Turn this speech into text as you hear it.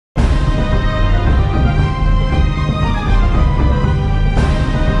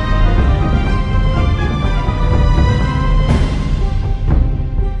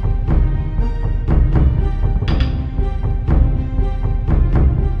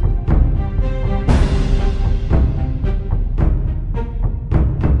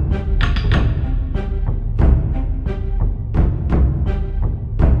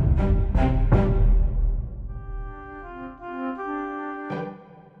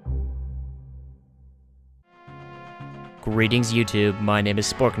Greetings YouTube, my name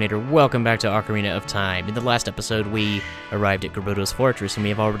is Sporkinator. Welcome back to Ocarina of Time. In the last episode we arrived at Gerudo's fortress and we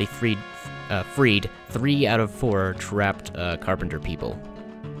have already freed 3 out of 4 trapped carpenter people.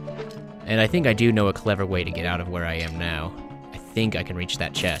 And I think I do know a clever way to get out of where I am now. I think I can reach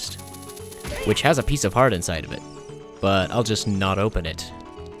that chest, which has a piece of heart inside of it, but I'll just not open it.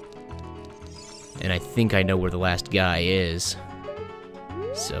 And I think I know where the last guy is.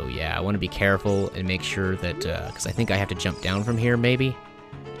 So yeah, I want to be careful and make sure that, because I think I have to jump down from here, maybe?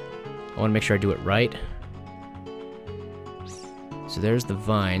 I want to make sure I do it right. So there's the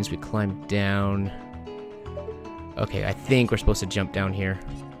vines, we climb down. Okay, I think we're supposed to jump down here.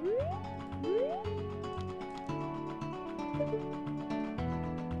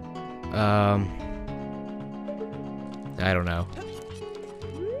 I don't know.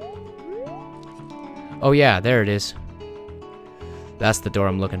 Oh yeah, there it is. That's the door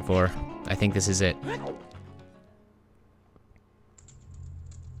I'm looking for. I think this is it.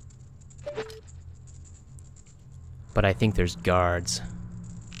 But I think there's guards.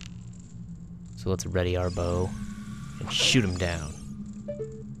 So let's ready our bow and shoot them down.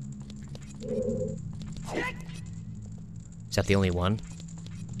 Is that the only one?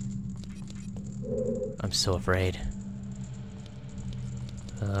 I'm so afraid.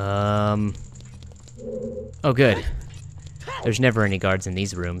 Oh good. There's never any guards in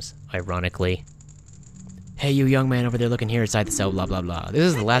these rooms, ironically. Hey, you young man over there looking here inside the cell, blah blah blah. This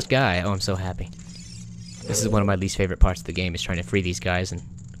is the last guy. Oh, I'm so happy. This is one of my least favorite parts of the game, is trying to free these guys and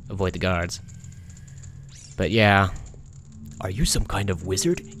avoid the guards. But yeah. Are you some kind of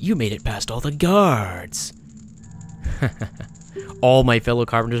wizard? You made it past all the guards! All my fellow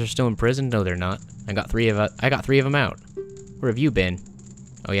carpenters are still in prison? No, they're not. I got three of them out. Where have you been?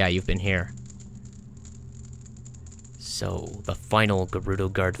 Oh yeah, you've been here. So, the final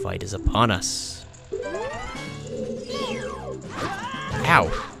Gerudo guard fight is upon us. Ow!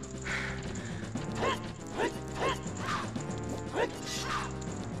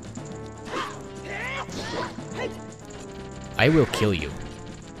 I will kill you.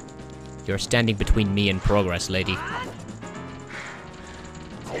 You're standing between me and progress, lady.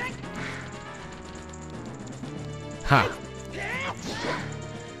 Ha!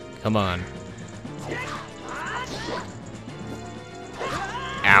 Come on.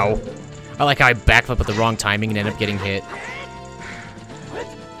 Ow. I like how I backflip at the wrong timing and end up getting hit.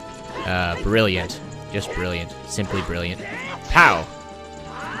 Brilliant. Just brilliant. Simply brilliant. Pow!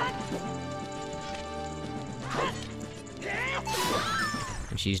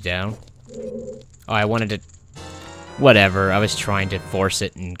 And she's down. Oh, I wanted to... Whatever, I was trying to force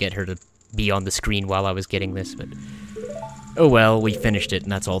it and get her to be on the screen while I was getting this, but... Oh well, we finished it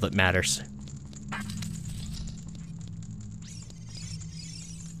and that's all that matters.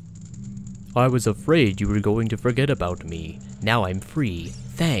 I was afraid you were going to forget about me. Now I'm free.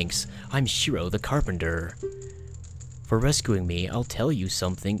 Thanks. I'm Shiro the carpenter. For rescuing me, I'll tell you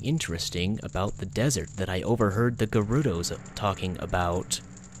something interesting about the desert that I overheard the Gerudos talking about.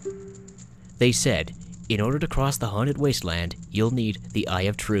 They said, in order to cross the haunted wasteland, you'll need the Eye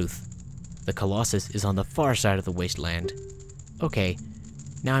of Truth. The Colossus is on the far side of the wasteland. Okay,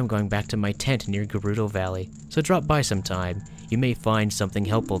 now I'm going back to my tent near Gerudo Valley, so drop by sometime. You may find something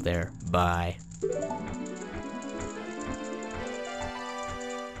helpful there. Bye.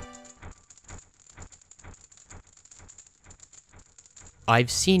 I've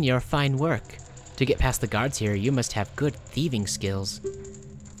seen your fine work. To get past the guards here, you must have good thieving skills.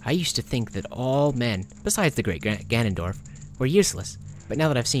 I used to think that all men, besides the great Ganondorf, were useless, but now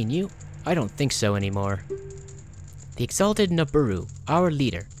that I've seen you, I don't think so anymore. The exalted Naburu, our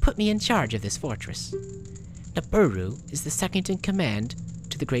leader, put me in charge of this fortress. Naburu is the second in command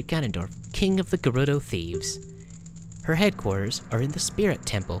to the great Ganondorf, king of the Gerudo thieves. Her headquarters are in the Spirit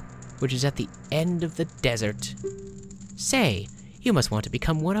Temple, which is at the end of the desert. Say, you must want to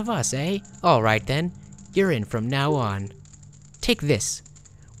become one of us, eh? Alright then, you're in from now on. Take this.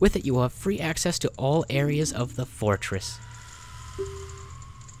 With it you will have free access to all areas of the fortress.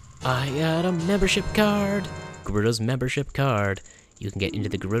 I got a membership card! Gerudo's membership card. You can get into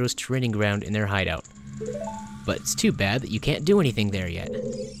the Gerudo's training ground in their hideout. But it's too bad that you can't do anything there yet.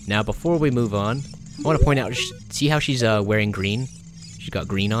 Now, before we move on, I want to point out, see how she's wearing green? She's got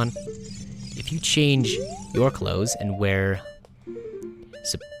green on. If you change your clothes and wear,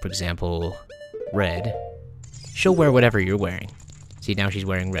 so, for example, red, she'll wear whatever you're wearing. See, now she's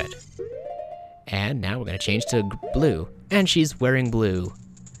wearing red. And now we're going to change to blue. And she's wearing blue.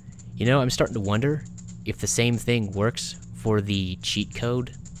 You know, I'm starting to wonder if the same thing works for the cheat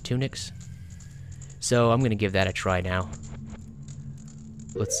code tunics. So I'm gonna give that a try now.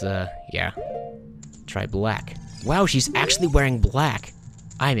 Let's, yeah. Try black. Wow, she's actually wearing black.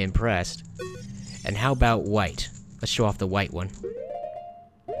 I'm impressed. And how about white? Let's show off the white one.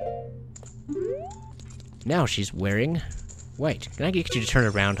 Now she's wearing white. Can I get you to turn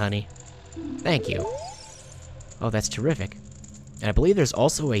around, honey? Thank you. Oh, that's terrific. And I believe there's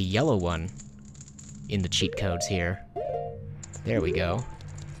also a yellow one in the cheat codes here. There we go.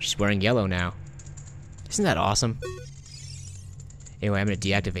 She's wearing yellow now. Isn't that awesome? Anyway, I'm gonna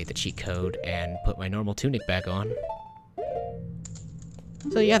deactivate the cheat code and put my normal tunic back on.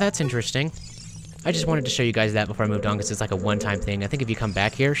 So yeah, that's interesting. I just wanted to show you guys that before I moved on, because it's like a one-time thing. I think if you come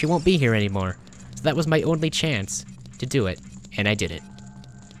back here, she won't be here anymore. So that was my only chance to do it, and I did it.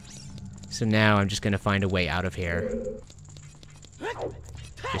 So now I'm just gonna find a way out of here.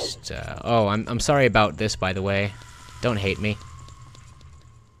 Just, oh, I'm sorry about this, by the way. Don't hate me.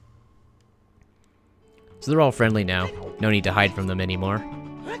 So they're all friendly now. No need to hide from them anymore.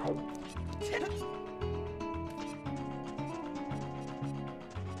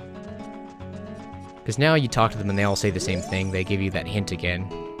 Because now you talk to them and they all say the same thing. They give you that hint again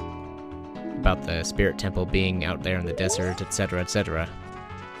about the spirit temple being out there in the desert, etc., etc.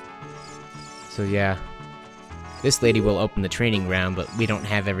 So yeah. This lady will open the training ground, but we don't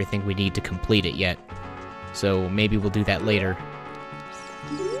have everything we need to complete it yet. So maybe we'll do that later.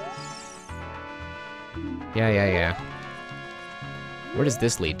 Yeah. Where does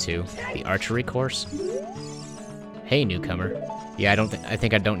this lead to? The archery course? Hey, newcomer. Yeah, I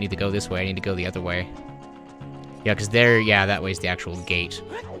think I don't need to go this way. I need to go the other way. Yeah, because that way's the actual gate.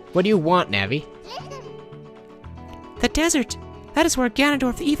 What do you want, Navi? The desert! That is where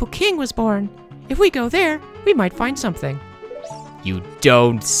Ganondorf the Evil King was born. If we go there, we might find something. You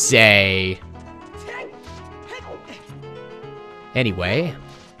don't say! Anyway,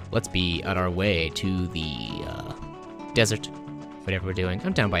 let's be on our way to the, desert. Whatever we're doing.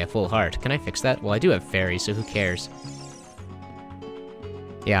 I'm down by a full heart. Can I fix that? Well, I do have fairies, so who cares?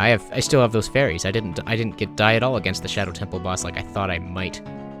 Yeah, I still have those fairies. I didn't die at all against the Shadow Temple boss like I thought I might.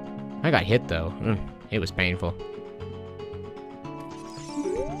 I got hit, though. It was painful.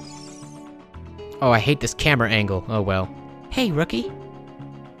 Oh, I hate this camera angle. Oh, well. Hey, rookie.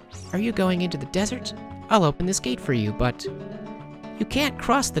 Are you going into the desert? I'll open this gate for you, but you can't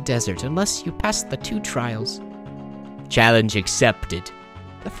cross the desert unless you pass the 2 trials. Challenge accepted.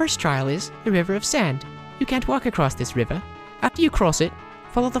 The first trial is the River of Sand. You can't walk across this river. After you cross it,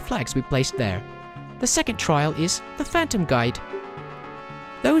 follow the flags we placed there. The second trial is the Phantom Guide.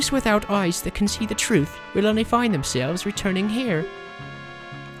 Those without eyes that can see the truth will only find themselves returning here.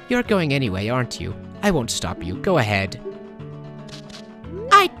 You're going anyway, aren't you? I won't stop you. Go ahead.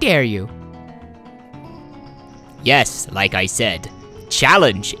 I dare you. Yes, like I said.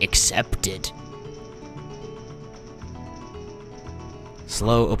 Challenge accepted.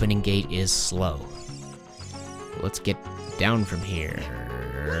 Slow opening gate is slow. Let's get down from here.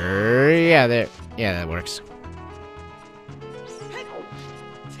 Yeah, there. Yeah, that works.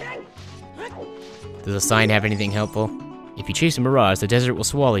 Does the sign have anything helpful? If you chase a mirage, the desert will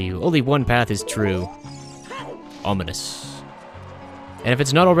swallow you. Only one path is true. Ominous. And if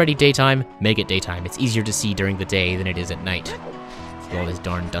it's not already daytime, make it daytime. It's easier to see during the day than it is at night. With all this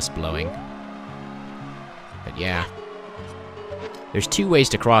darn dust blowing. But yeah. There's 2 ways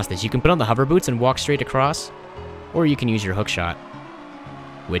to cross this. You can put on the hover boots and walk straight across, or you can use your hookshot.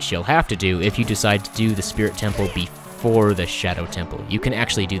 Which you'll have to do if you decide to do the Spirit Temple before the Shadow Temple. You can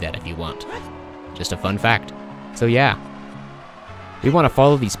actually do that if you want. Just a fun fact. So yeah. We want to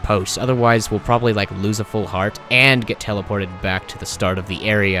follow these posts, otherwise we'll probably like lose a full heart and get teleported back to the start of the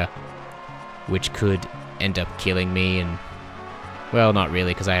area, which could end up killing me and, well, not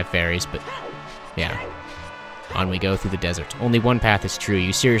really because I have fairies, but yeah. On we go through the desert. Only one path is true.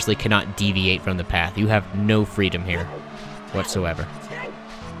 You seriously cannot deviate from the path. You have no freedom here whatsoever.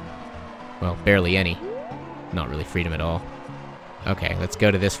 Well, barely any. Not really freedom at all. Okay, let's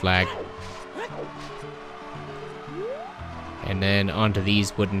go to this flag. And then onto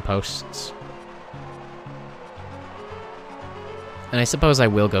these wooden posts. And I suppose I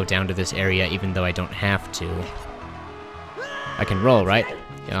will go down to this area even though I don't have to. I can roll, right?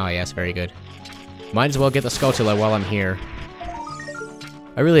 Oh yes, very good. Might as well get the Skulltula while I'm here.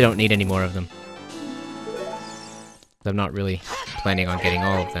 I really don't need any more of them. I'm not really planning on getting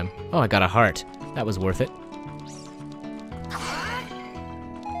all of them. Oh, I got a heart. That was worth it.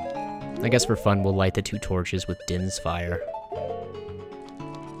 I guess for fun, we'll light the 2 torches with Din's fire.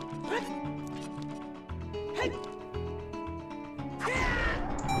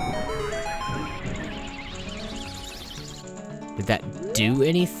 Did that do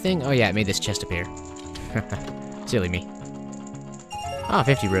anything? Oh yeah, it made this chest appear. Silly me. Ah,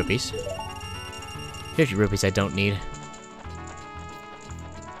 50 rupees. 50 rupees I don't need.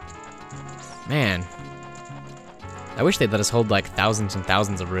 Man. I wish they'd let us hold like thousands and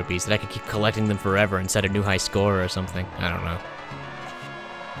thousands of rupees, that I could keep collecting them forever and set a new high score or something. I don't know.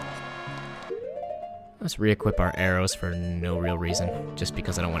 Let's re-equip our arrows for no real reason, just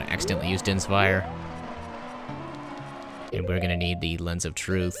because I don't want to accidentally use Din's Fire. And we're gonna need the Lens of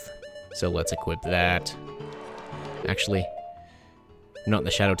Truth, so let's equip that. Actually, I'm not in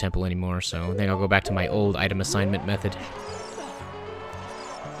the Shadow Temple anymore, so I think I'll go back to my old item assignment method.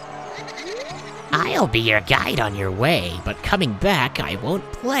 I'll be your guide on your way, but coming back I won't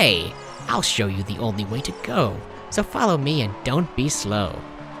play. I'll show you the only way to go, so follow me and don't be slow.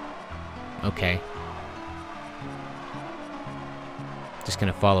 Okay. Just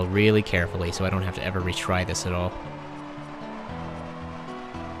gonna follow really carefully so I don't have to ever retry this at all.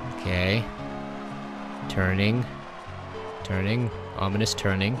 Okay. Turning. Turning. Ominous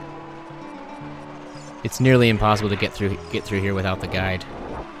turning. It's nearly impossible to get through here without the guide.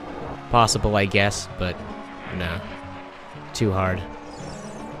 Possible, I guess, but no. Too hard.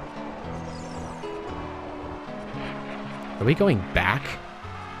 Are we going back?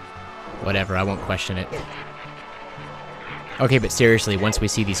 Whatever, I won't question it. Okay, but seriously, once we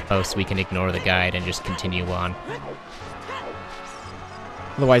see these posts, we can ignore the guide and just continue on.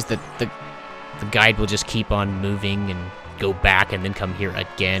 Otherwise, the guide will just keep on moving and go back and then come here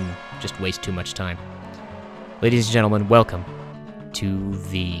again. Just waste too much time. Ladies and gentlemen, welcome to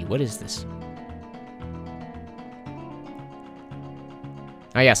the... what is this?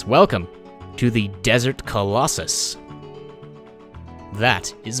 Ah yes, welcome to the Desert Colossus.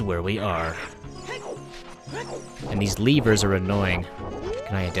 That is where we are. And these levers are annoying.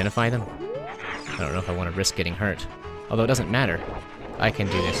 Can I identify them? I don't know if I want to risk getting hurt. Although it doesn't matter. I can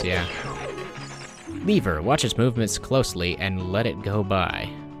do this, yeah. Lever, watch its movements closely and let it go by.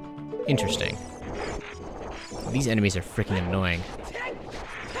 Interesting. These enemies are freaking annoying.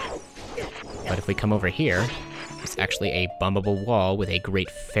 But if we come over here, it's actually a bummable wall with a great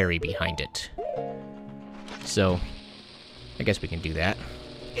fairy behind it. So, I guess we can do that.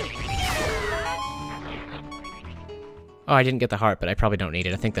 Oh, I didn't get the heart, but I probably don't need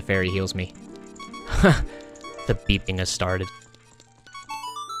it. I think the fairy heals me. The beeping has started.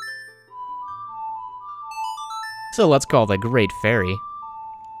 So let's call the Great Fairy.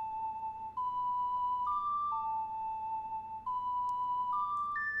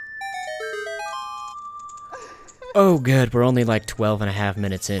 Oh good, we're only like 12.5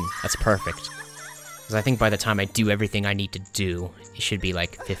 minutes in. That's perfect. Because I think by the time I do everything I need to do, it should be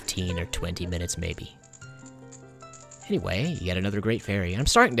like 15 or 20 minutes maybe. Anyway, yet another Great Fairy. I'm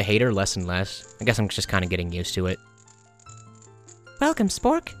starting to hate her less and less. I guess I'm just kind of getting used to it. Welcome,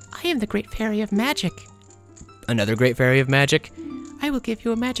 Spork. I am the Great Fairy of Magic. Another Great Fairy of Magic? I will give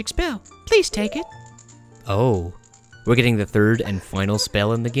you a magic spell. Please take it. Oh, we're getting the third and final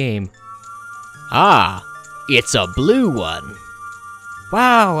spell in the game. Ah, it's a blue one.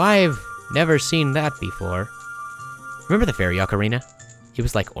 Wow, I've never seen that before. Remember the fairy Ocarina? It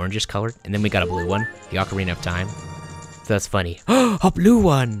was like orangish colored, and then we got a blue one, the Ocarina of Time. So that's funny. A blue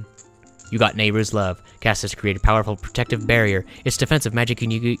one! You got Neighbor's Love. Cast this to create a powerful protective barrier. It's defensive magic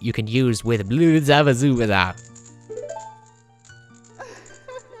you can use with blue Zavazubaza.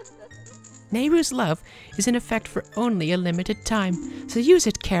 Neighbor's Love is in effect for only a limited time, so use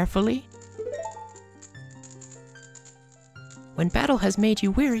it carefully. When battle has made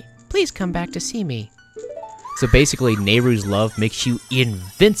you weary, please come back to see me. So basically, Nehru's Love makes you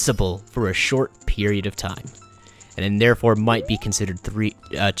invincible for a short period of time, and then therefore might be considered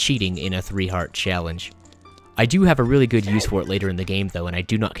cheating in a 3-heart challenge. I do have a really good use for it later in the game though, and I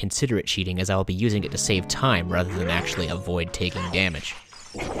do not consider it cheating as I'll be using it to save time rather than actually avoid taking damage.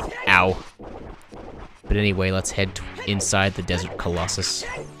 Ow. But anyway, let's head inside the Desert Colossus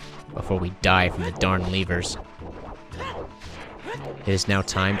before we die from the darn levers. It is now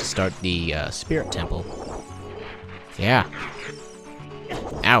time to start the Spirit Temple. Yeah.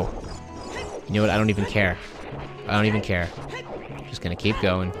 Ow. You know what? I don't even care. I don't even care. Just gonna keep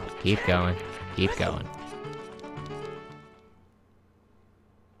going, keep going, keep going.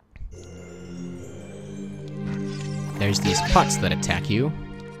 There's these pots that attack you.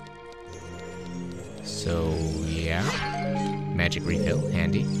 So, yeah. Magic refill,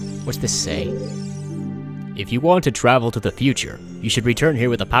 handy. What's this say? If you want to travel to the future, you should return here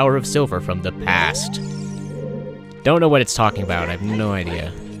with the power of silver from the past. Don't know what it's talking about, I have no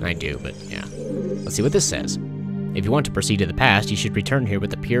idea. I do, but yeah. Let's see what this says. If you want to proceed to the past, you should return here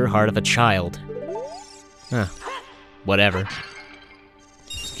with the pure heart of a child. Huh. Whatever.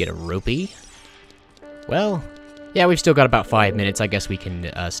 Let's get a rupee. Well, yeah, we've still got about 5 minutes. I guess we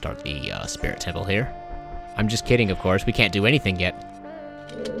can start the Spirit Temple here. I'm just kidding, of course. We can't do anything yet.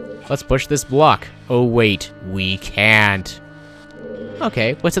 Let's push this block. Oh, wait. We can't.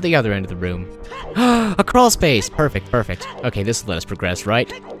 Okay, what's at the other end of the room? A crawl space! Perfect, perfect. Okay, this will let us progress,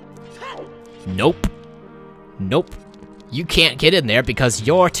 right? Nope. Nope. You can't get in there because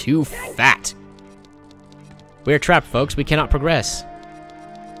you're too fat. We're trapped, folks. We cannot progress.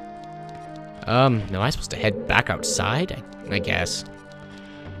 Am I supposed to head back outside? I guess.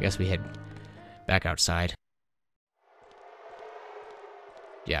 I guess we head back outside.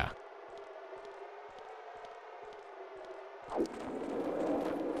 Yeah.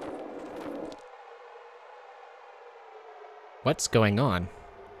 What's going on?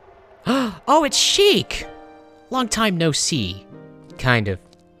 Oh, it's Sheik! Long time no see. Kind of.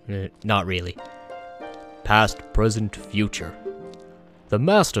 Not really. Past, present, future. The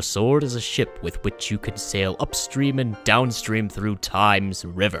Master Sword is a ship with which you can sail upstream and downstream through Time's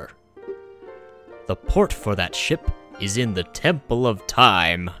river. The port for that ship is in the Temple of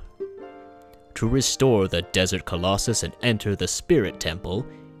Time. To restore the Desert Colossus and enter the Spirit Temple,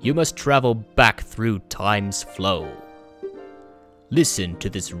 you must travel back through Time's flow. Listen to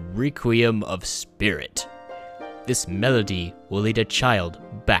this Requiem of Spirit. This melody will lead a child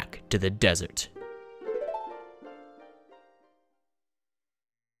back to the desert.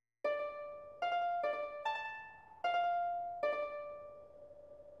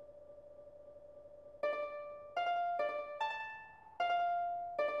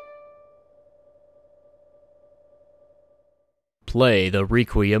 Play the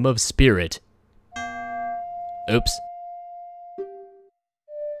Requiem of Spirit. Oops.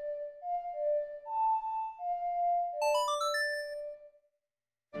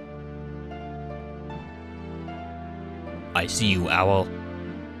 I see you, Owl.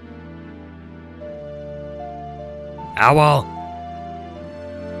 Owl!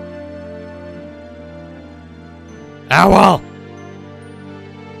 Owl!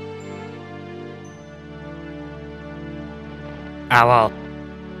 Owl!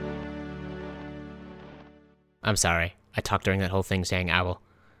 I'm sorry. I talked during that whole thing saying owl.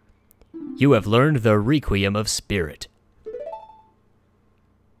 You have learned the Requiem of Spirit.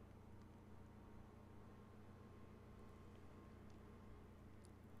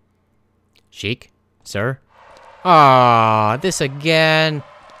 Sheik? Sir? Ah, this again.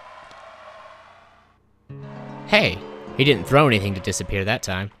 Hey, he didn't throw anything to disappear that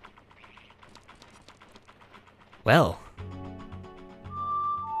time. Well.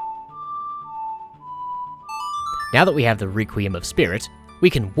 Now that we have the Requiem of Spirit, we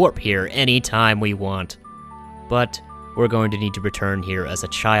can warp here anytime we want. But we're going to need to return here as a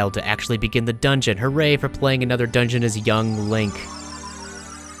child to actually begin the dungeon. Hooray for playing another dungeon as young Link.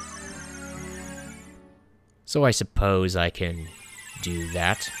 So I suppose I can do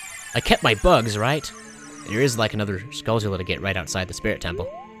that. I kept my bugs, right? There is like another Skulltula to get right outside the Spirit Temple.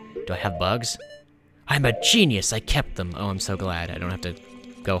 Do I have bugs? I'm a genius, I kept them. Oh, I'm so glad. I don't have to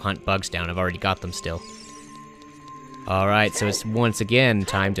go hunt bugs down. I've already got them still. Alright, so it's once again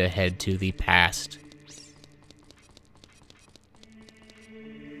time to head to the past.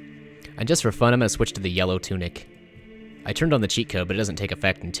 And just for fun, I'm gonna switch to the yellow tunic. I turned on the cheat code, but it doesn't take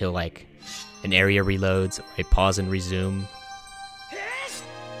effect until, like, an area reloads, or I pause and resume.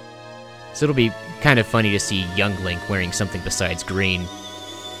 So it'll be kind of funny to see young Link wearing something besides green.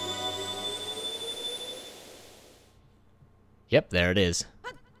 Yep, there it is.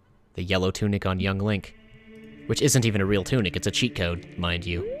 The yellow tunic on young Link. Which isn't even a real tunic, it's a cheat code, mind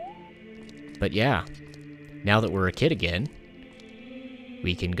you. But yeah, now that we're a kid again,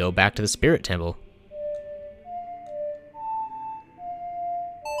 we can go back to the Spirit Temple.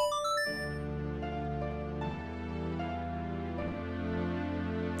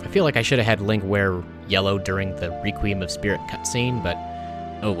 I feel like I should have had Link wear yellow during the Requiem of Spirit cutscene, but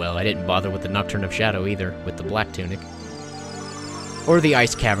oh well, I didn't bother with the Nocturne of Shadow either, with the black tunic. Or the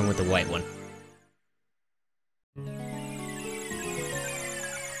Ice Cavern with the white one.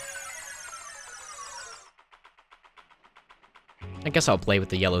 I guess I'll play with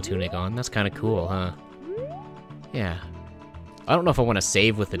the yellow tunic on. That's kind of cool, huh? Yeah. I don't know if I want to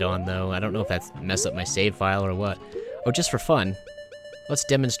save with it on, though. I don't know if that's mess up my save file or what. Oh, just for fun, let's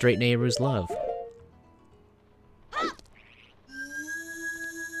demonstrate Nehru's love.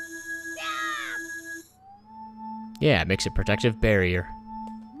 Yeah, it makes a protective barrier.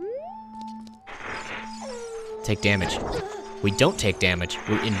 Take damage. We don't take damage.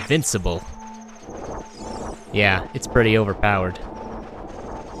 We're invincible. Yeah, it's pretty overpowered.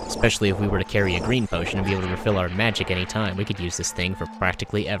 Especially if we were to carry a green potion and be able to refill our magic anytime. We could use this thing for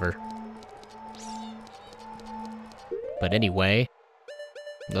practically ever. But anyway,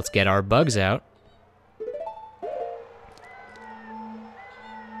 let's get our bugs out.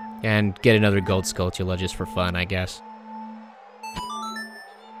 And get another gold Skulltula just for fun, I guess.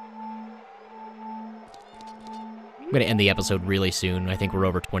 I'm gonna end the episode really soon. I think we're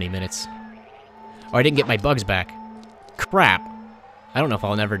over 20 minutes. Oh, I didn't get my bugs back. Crap. I don't know if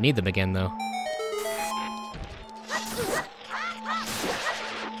I'll never need them again, though.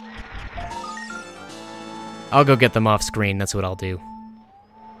 I'll go get them off screen, that's what I'll do.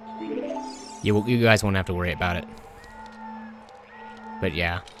 You guys won't have to worry about it. But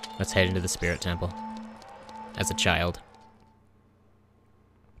yeah, let's head into the Spirit Temple. As a child.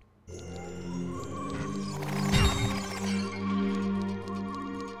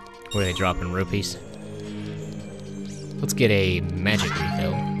 What are they dropping, rupees? Let's get a magic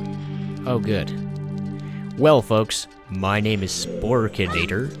refill. Oh, good. Well, folks, my name is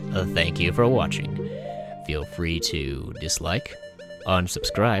Sporkinator. Thank you for watching. Feel free to dislike,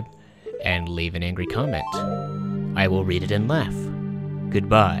 unsubscribe, and leave an angry comment. I will read it and laugh.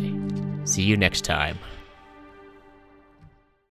 Goodbye. See you next time.